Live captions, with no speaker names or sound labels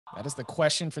That is the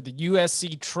question for the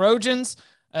USC Trojans.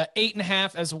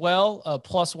 8.5 as well,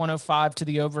 plus 105 to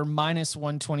the over, minus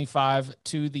 125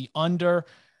 to the under.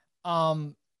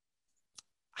 All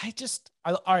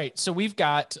right. So we've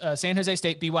got San Jose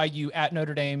State, BYU at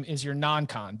Notre Dame is your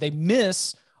non-con. They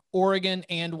miss Oregon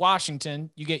and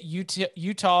Washington. You get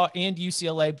Utah and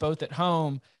UCLA both at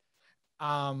home.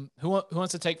 Who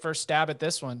wants to take first stab at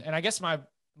this one? And I guess my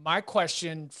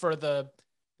question for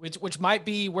which might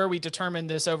be where we determine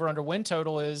this over under win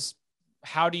total is,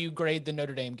 how do you grade the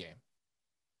Notre Dame game?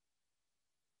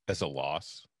 As a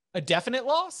loss? A definite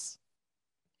loss?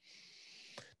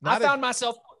 I found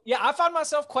myself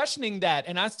questioning that.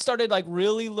 And I started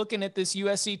really looking at this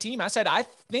USC team. I said, I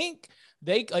think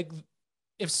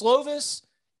if Slovis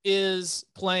is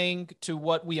playing to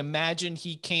what we imagine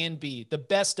he can be, the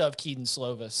best of Keaton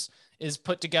Slovis is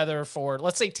put together for,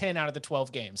 let's say, 10 out of the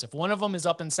 12 games. If one of them is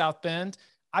up in South Bend,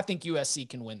 I think USC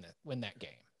can win that game.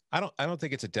 I don't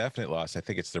think it's a definite loss. I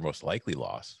think it's their most likely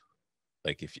loss.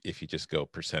 If you just go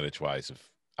percentage wise of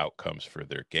outcomes for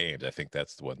their games, I think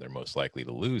that's the one they're most likely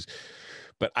to lose.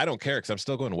 But I don't care, because I'm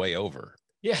still going way over.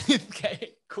 Yeah.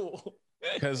 Okay, cool.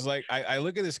 Because I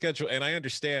look at the schedule and I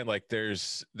understand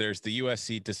there's the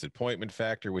USC disappointment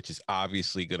factor, which is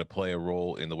obviously going to play a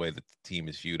role in the way that the team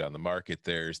is viewed on the market.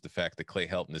 There's the fact that Clay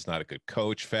Helton is not a good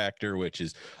coach factor, which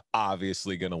is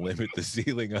obviously going to limit the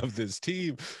ceiling of this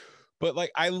team. But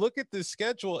I look at this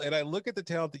schedule and I look at the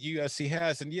talent that USC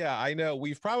has, and yeah, I know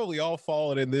we've probably all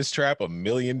fallen in this trap a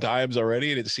million times already,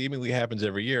 and it seemingly happens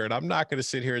every year. And I'm not going to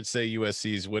sit here and say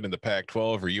USC is winning the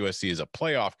Pac-12 or USC is a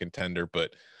playoff contender,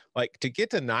 but to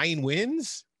get to 9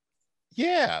 wins,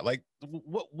 yeah,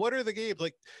 what are the games?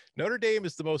 Notre Dame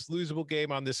is the most losable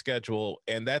game on this schedule,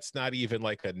 and that's not even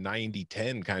a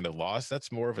 90-10 kind of loss.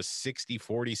 That's more of a 60-40,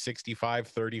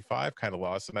 65-35 kind of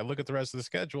loss. And I look at the rest of the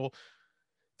schedule,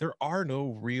 there are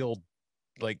no real,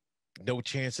 no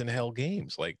chance in hell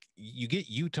games. You get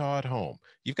Utah at home.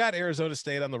 You've got Arizona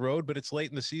State on the road, but it's late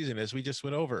in the season, as we just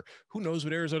went over. Who knows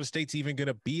what Arizona State's even going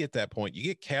to be at that point? You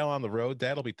get Cal on the road.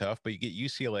 That'll be tough, but you get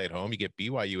UCLA at home. You get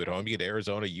BYU at home. You get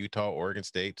Arizona, Utah, Oregon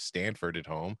State, Stanford at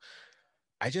home.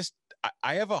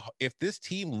 If this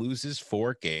team loses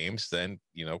 4 games, then,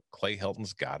 Clay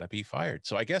Helton's got to be fired.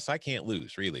 So I guess I can't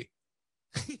lose, really.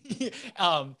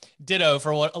 Ditto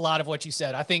for a lot of what you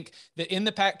said. I think that in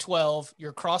the Pac-12,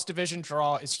 your cross-division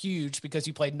draw is huge because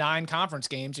you played 9 conference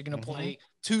games. You're going to play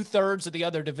 2/3 of the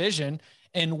other division.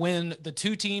 And when the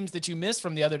 2 teams that you miss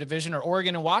from the other division are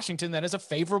Oregon and Washington, that is a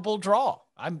favorable draw.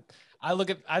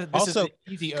 This is an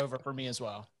easy over for me as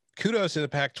well. Kudos to the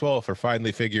Pac-12 for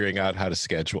finally figuring out how to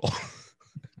schedule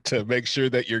to make sure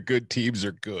that your good teams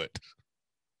are good.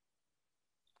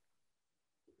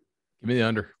 Give me the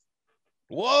under.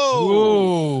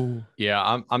 Whoa.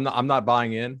 Yeah, I'm not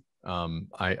buying in.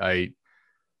 I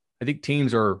think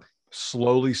teams are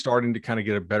slowly starting to kind of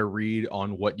get a better read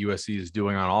on what USC is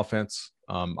doing on offense.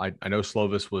 I know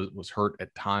Slovis was hurt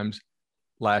at times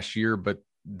last year, but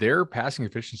their passing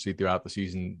efficiency throughout the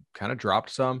season kind of dropped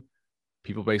some.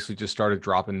 People basically just started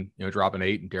dropping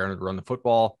 8 and daring to run the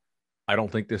football. I don't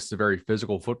think this is a very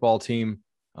physical football team.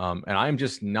 And I'm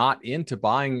just not into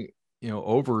buying,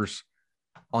 overs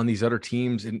on these other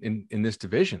teams in this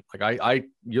division.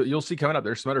 You'll see coming up,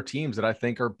 there's some other teams that I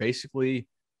think are basically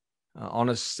on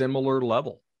a similar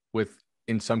level with,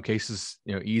 in some cases,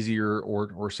 easier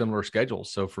or similar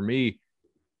schedules. So for me,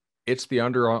 it's the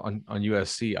under on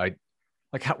USC.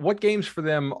 What games for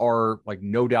them are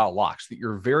no doubt locks that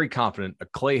you're very confident a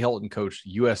Clay Helton coached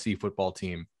USC football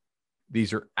team.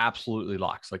 These are absolutely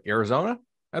locks. Arizona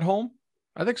at home,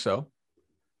 I think so.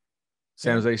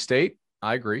 San Jose State,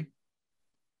 I agree.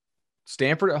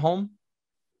 Stanford at home.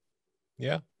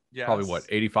 Yeah. Probably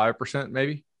 85%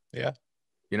 maybe. Yeah.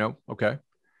 Okay.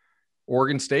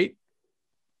 Oregon State.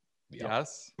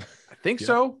 Yes. I think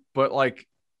so. But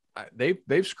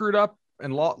they've screwed up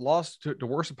and lost to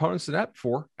worse opponents than that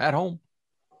before at home.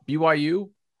 BYU.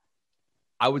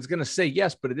 I was going to say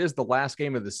yes, but it is the last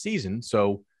game of the season.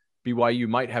 So BYU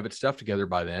might have its stuff together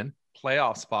by then.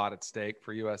 Playoff spot at stake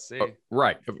for USC.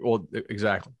 Right. Well,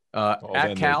 exactly.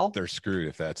 At Cal, they're screwed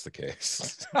if that's the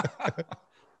case.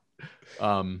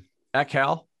 At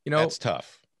Cal, that's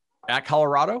tough. At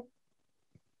Colorado,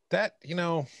 that's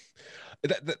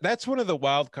one of the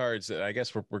wild cards that I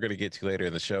guess we're going to get to later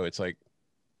in the show. It's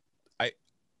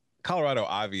Colorado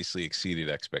obviously exceeded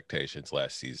expectations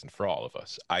last season for all of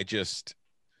us. I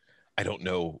don't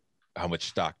know how much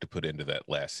stock to put into that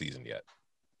last season yet.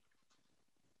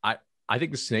 I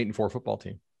think this is an 8-4 football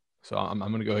team. So I'm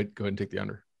going to go ahead and take the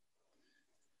under.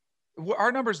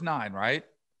 Our number's 9, right?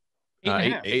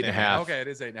 8.5. Okay, it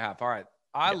is 8.5. All right.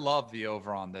 I love the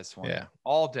over on this one. Yeah.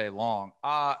 All day long.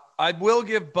 I will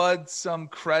give Bud some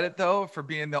credit though for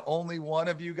being the only one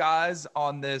of you guys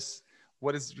on this.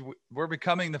 We're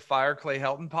becoming the Fire Clay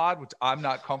Helton pod, which I'm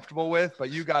not comfortable with, but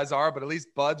you guys are. But at least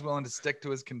Bud's willing to stick to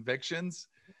his convictions.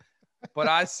 But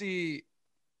I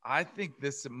think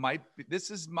this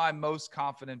is my most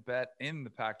confident bet in the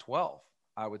Pac-12.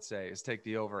 I would say is take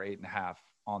the over 8.5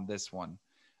 on this one.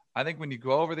 I think when you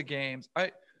go over the games,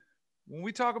 when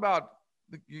we talk about,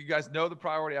 you guys know the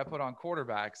priority I put on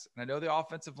quarterbacks, and I know the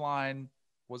offensive line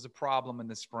was a problem in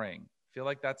the spring. I feel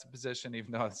like that's a position,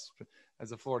 even though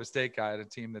as a Florida State guy at a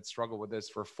team that struggled with this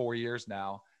for 4 years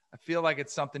now, I feel like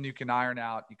it's something you can iron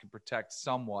out. You can protect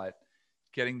somewhat,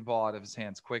 getting the ball out of his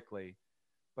hands quickly.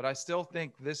 But I still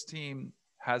think this team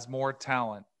has more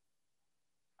talent.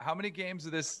 How many games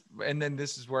of this, and then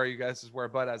this is where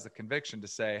Bud has the conviction to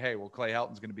say, hey, well, Clay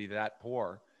Helton's going to be that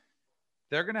poor.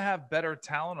 They're going to have better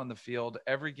talent on the field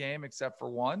every game except for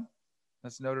one.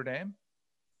 That's Notre Dame.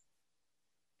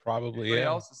 Probably, anybody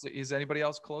else? Is anybody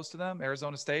else close to them?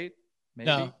 Arizona State? Maybe.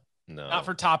 No. Not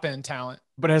for top end talent.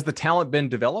 But has the talent been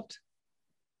developed?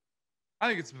 I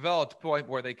think it's developed to the point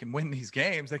where they can win these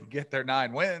games. They can get their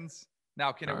 9 wins.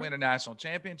 Now, can it win a national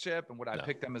championship? And would I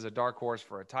pick them as a dark horse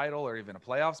for a title or even a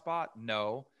playoff spot?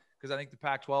 No, because I think the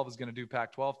Pac-12 is going to do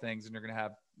Pac-12 things, and you're going to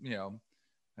have,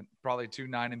 probably 2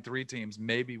 9-3 teams,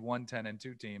 maybe 1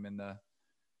 10-2 team in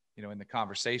the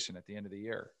conversation at the end of the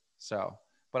year. So,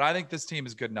 but I think this team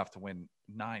is good enough to win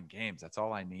 9 games. That's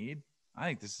all I need. I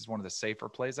think this is one of the safer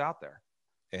plays out there.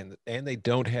 And they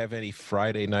don't have any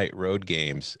Friday night road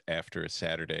games after a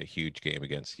Saturday huge game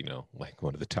against, like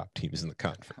one of the top teams in the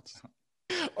conference.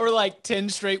 Or like 10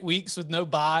 straight weeks with no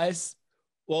buys.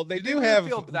 Well, they do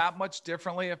feel that much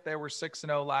differently if they were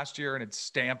 6-0 last year and had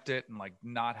stamped it and like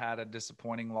not had a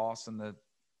disappointing loss at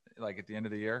the end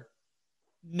of the year.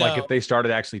 No. Like if they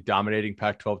started actually dominating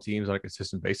Pac-12 teams on a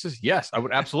consistent basis, yes, I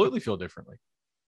would absolutely feel differently.